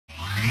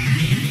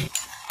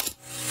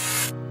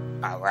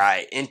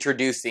Alright,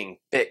 introducing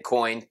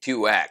Bitcoin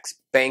 2x.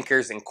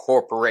 Bankers and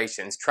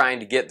corporations trying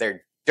to get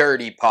their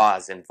dirty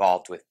paws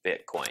involved with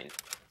Bitcoin.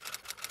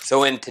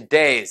 So in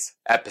today's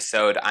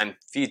episode, I'm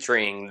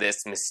featuring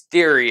this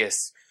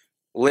mysterious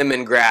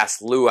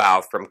lemongrass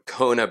luau from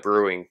Kona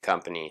Brewing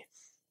Company.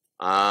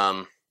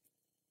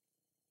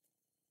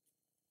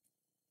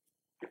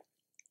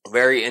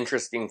 Very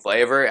interesting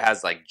flavor. It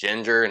has like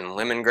ginger and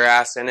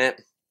lemongrass in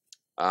it.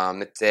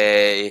 It's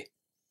a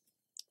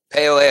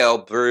pale ale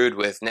brewed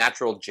with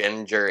natural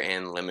ginger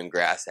and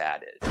lemongrass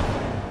added.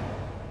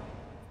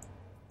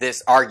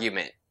 This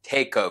argument,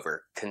 takeover,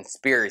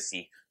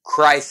 conspiracy,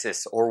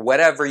 crisis, or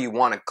whatever you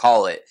want to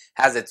call it,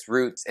 has its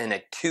roots in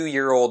a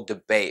 2-year-old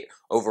debate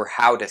over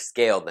how to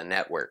scale the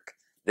network.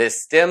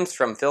 This stems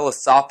from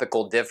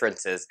philosophical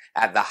differences.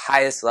 At the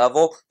highest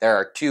level, there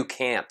are two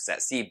camps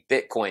that see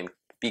Bitcoin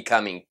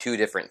becoming two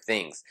different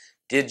things: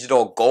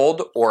 digital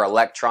gold or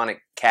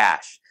electronic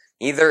cash.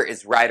 Neither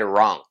is right or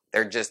wrong.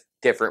 They're just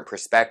different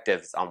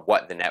perspectives on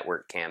what the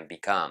network can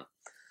become.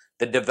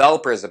 The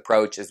developer's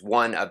approach is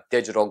one of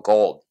digital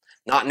gold,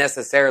 not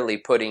necessarily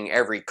putting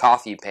every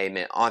coffee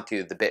payment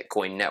onto the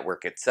Bitcoin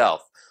network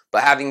itself,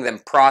 but having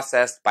them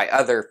processed by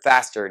other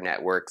faster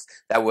networks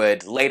that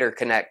would later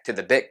connect to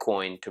the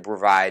Bitcoin to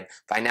provide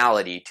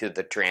finality to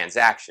the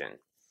transaction.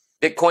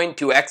 Bitcoin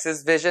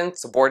 2x's vision,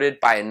 supported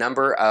by a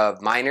number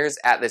of miners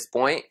at this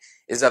point,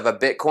 is of a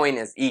Bitcoin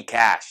as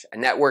eCash, a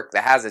network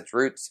that has its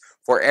roots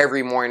for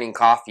every morning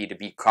coffee to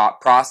be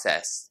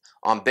processed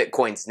on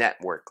Bitcoin's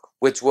network,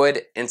 which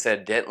would,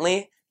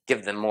 incidentally,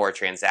 give them more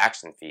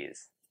transaction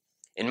fees.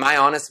 In my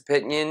honest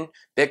opinion,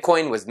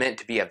 Bitcoin was meant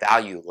to be a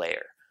value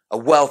layer, a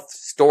wealth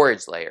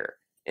storage layer.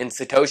 In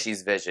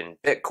Satoshi's vision,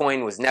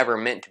 Bitcoin was never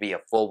meant to be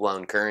a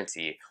full-blown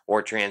currency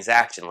or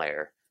transaction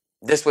layer.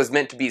 This was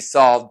meant to be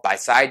solved by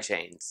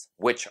sidechains,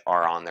 which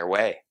are on their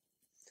way.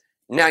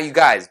 Now you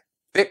guys,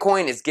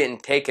 Bitcoin is getting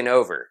taken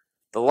over.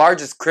 The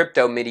largest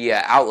crypto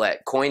media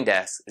outlet,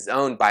 Coinbase, is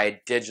owned by a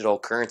digital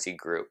currency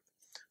group.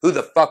 Who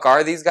the fuck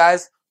are these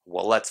guys?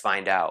 Well, let's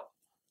find out.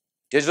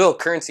 Digital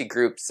Currency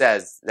Group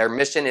says their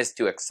mission is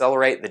to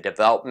accelerate the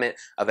development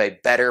of a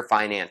better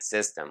finance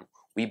system.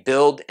 We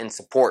build and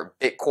support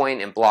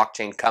Bitcoin and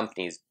blockchain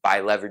companies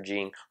by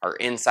leveraging our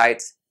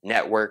insights,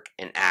 network,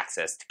 and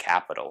access to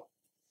capital.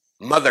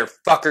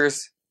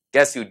 Motherfuckers!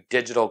 Guess who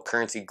Digital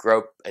Currency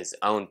Group is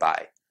owned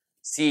by?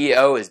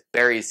 CEO is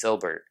Barry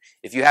Silbert.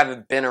 If you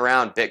haven't been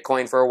around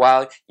Bitcoin for a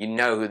while, you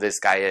know who this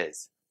guy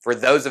is. For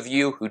those of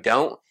you who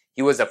don't,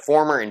 he was a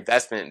former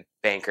investment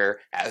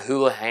banker at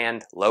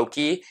Houlihan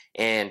Lokey,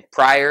 and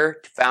prior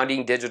to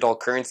founding Digital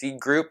Currency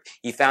Group,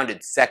 he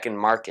founded Second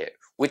Market,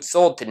 which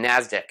sold to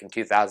NASDAQ in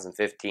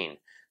 2015.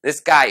 This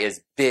guy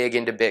is big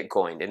into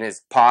Bitcoin, and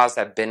his paws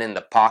have been in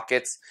the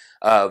pockets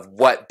of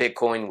what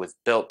Bitcoin was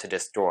built to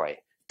destroy.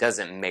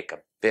 Doesn't make a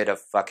bit of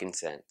fucking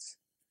sense.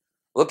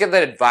 Look at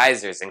the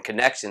advisors and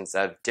connections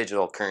of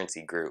Digital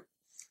Currency Group.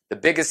 The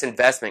biggest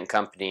investment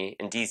company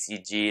in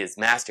DCG is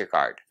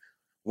MasterCard.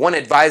 One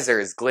advisor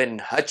is Glenn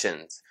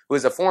Hutchins, who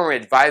is a former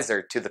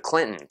advisor to the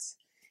Clintons.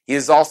 He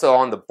is also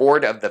on the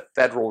board of the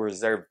Federal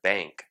Reserve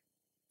Bank.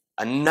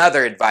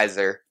 Another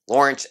advisor,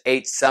 Lawrence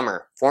H.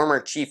 Summer, former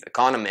chief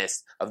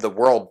economist of the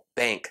World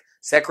Bank,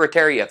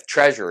 Secretary of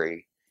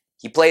Treasury.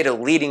 He played a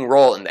leading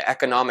role in the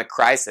economic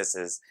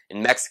crises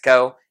in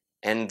Mexico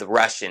and the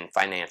Russian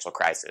financial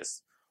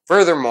crisis.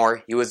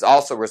 Furthermore, he was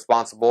also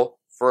responsible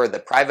for the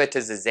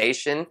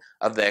privatization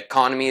of the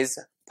economy's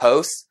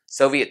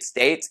post-Soviet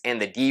states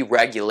and the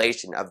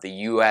deregulation of the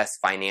U.S.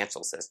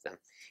 financial system.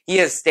 He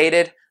has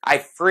stated, "I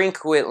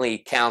frequently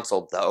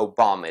counseled the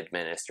Obama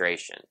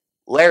administration."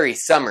 Larry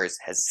Summers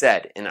has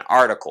said in an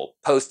article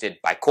posted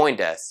by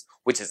Coinbase,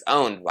 which is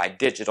owned by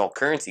Digital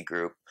Currency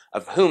Group,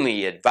 of whom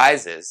he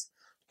advises,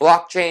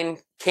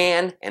 blockchain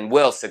can and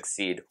will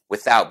succeed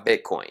without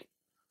Bitcoin.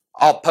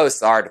 I'll post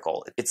the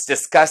article. It's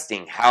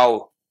disgusting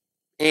how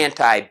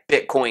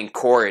anti-Bitcoin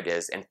core it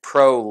is and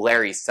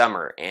pro-Larry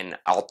Summer and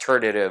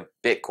alternative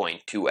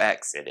Bitcoin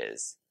 2x it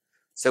is.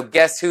 So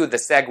guess who the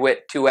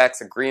Segwit 2x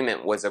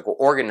agreement was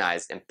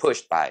organized and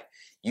pushed by?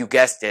 You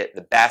guessed it,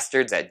 the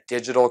bastards at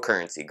Digital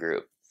Currency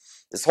Group.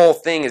 This whole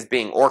thing is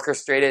being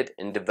orchestrated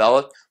and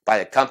developed by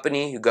the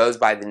company who goes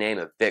by the name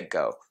of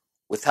BitGo,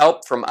 with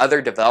help from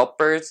other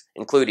developers,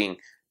 including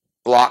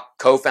Block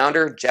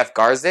co-founder Jeff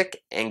Garzik,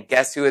 and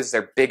guess who is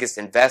their biggest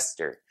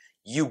investor?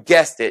 You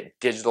guessed it,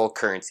 Digital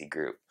Currency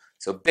Group.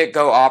 So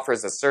BitGo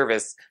offers a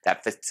service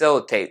that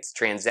facilitates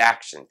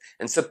transactions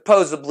and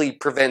supposedly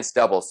prevents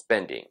double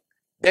spending.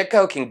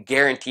 BitGo can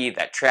guarantee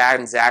that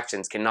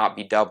transactions cannot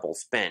be double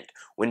spent.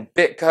 When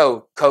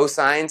BitGo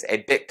co-signs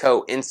a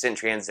BitGo instant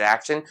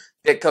transaction,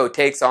 BitGo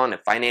takes on a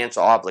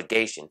financial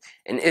obligation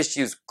and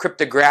issues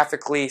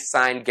cryptographically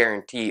signed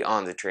guarantee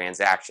on the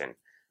transaction.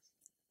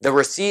 The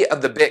receipt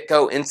of the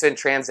BitGo instant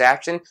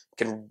transaction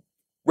can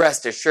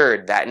rest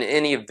assured that in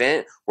any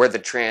event where the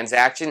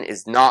transaction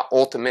is not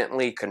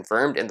ultimately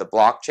confirmed in the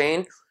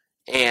blockchain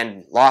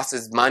and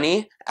loses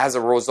money, as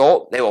a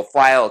result, they will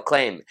file a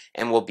claim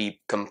and will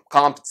be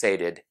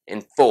compensated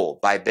in full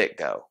by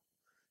BitGo.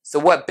 So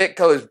what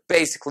Bitco is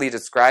basically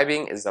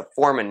describing is a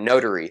form of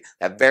notary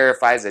that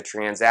verifies a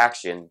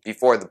transaction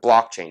before the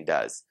blockchain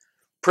does.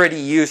 Pretty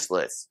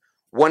useless.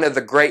 One of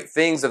the great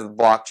things of the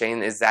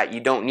blockchain is that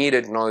you don't need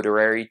a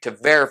notary to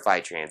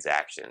verify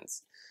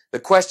transactions. The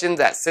question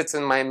that sits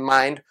in my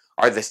mind,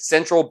 are the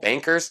central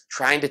bankers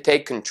trying to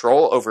take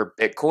control over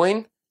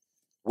Bitcoin?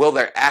 Will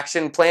their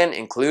action plan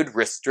include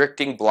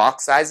restricting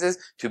block sizes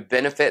to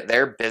benefit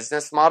their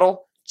business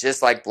model,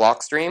 just like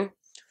Blockstream?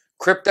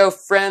 Crypto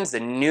friends, the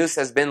noose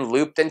has been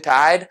looped and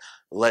tied.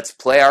 Let's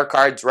play our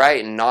cards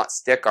right and not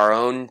stick our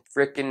own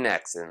frickin'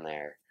 necks in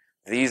there.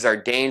 These are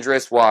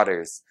dangerous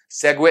waters.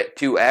 Segwit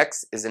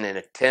 2X is an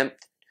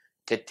attempt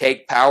to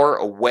take power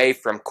away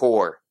from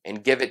core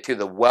and give it to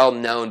the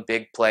well-known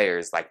big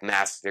players like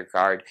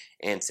MasterCard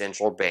and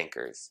central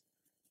bankers.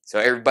 So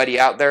everybody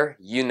out there,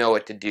 you know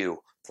what to do.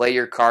 Play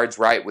your cards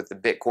right with the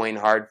Bitcoin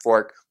hard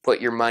fork, put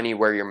your money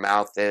where your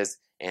mouth is,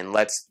 and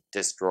let's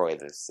destroy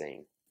this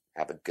thing.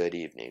 Have a good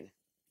evening.